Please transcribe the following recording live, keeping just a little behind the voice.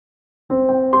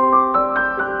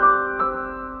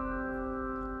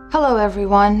Hello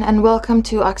everyone and welcome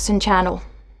to Eksine channel.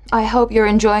 I hope you're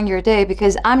enjoying your day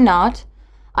because I'm not.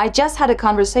 I just had a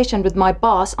conversation with my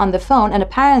boss on the phone and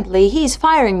apparently he's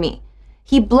firing me.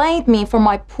 He blamed me for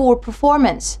my poor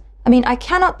performance. I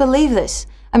cannot believe this.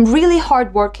 I'm really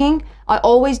hardworking, I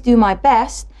always do my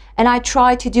best, and I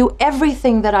try to do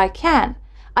everything that I can.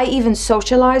 I even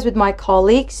socialize with my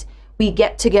colleagues. We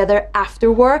get together after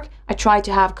work. I try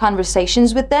to have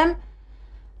conversations with them.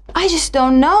 I just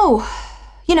don't know.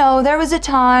 There was a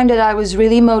time that I was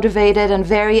really motivated and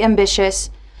very ambitious,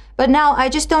 but now I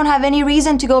just don't have any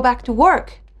reason to go back to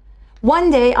work. One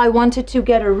day I wanted to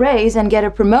get a raise and get a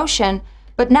promotion,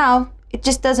 but now it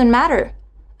just doesn't matter.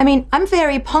 I'm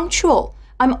very punctual.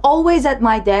 I'm always at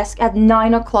my desk at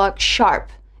 9 o'clock sharp.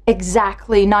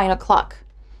 Exactly 9 o'clock.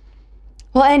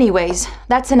 Well, anyways,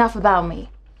 that's enough about me.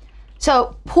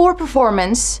 So, poor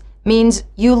performance means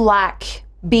you lack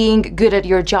being good at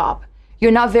your job. You're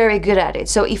not very good at it.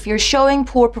 So if you're showing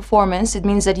poor performance, it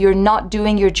means that you're not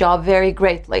doing your job very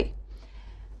greatly.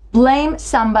 Blame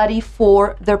somebody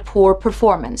for their poor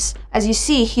performance. As you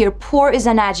see here, poor is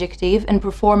an adjective and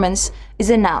performance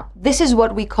is a noun. This is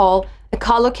what we call a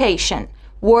collocation,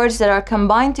 words that are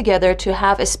combined together to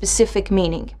have a specific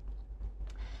meaning.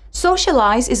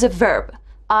 Socialize is a verb.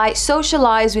 I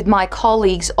socialize with my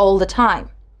colleagues all the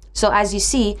time. So as you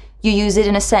see, you use it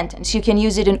in a sentence. You can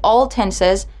use it in all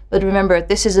tenses, but remember,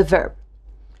 this is a verb.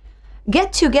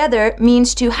 Get together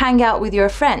means to hang out with your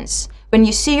friends. When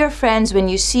you see your friends, when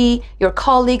you see your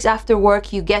colleagues after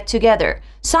work, you get together.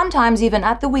 Sometimes even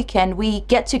at the weekend, we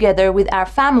get together with our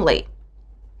family.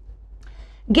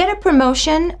 Get a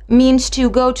promotion means to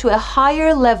go to a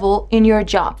higher level in your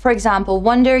job. For example,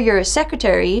 one day you're a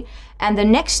secretary and the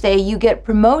next day you get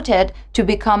promoted to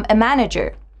become a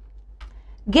manager.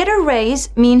 Get a raise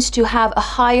means to have a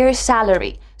higher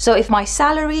salary. So if my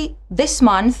salary this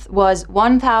month was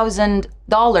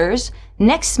 $1,000,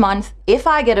 next month, if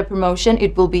I get a promotion,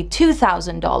 it will be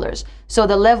 $2,000. So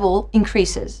the level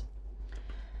increases.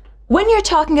 When you're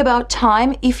talking about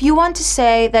time, if you want to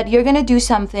say that you're going to do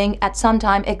something at some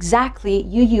time exactly,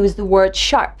 you use the word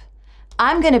sharp.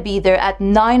 I'm going to be there at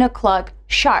 9 o'clock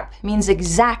sharp, means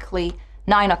exactly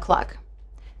 9 o'clock.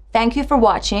 Thank you for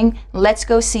watching. Let's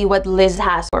go see what Liz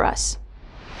has for us.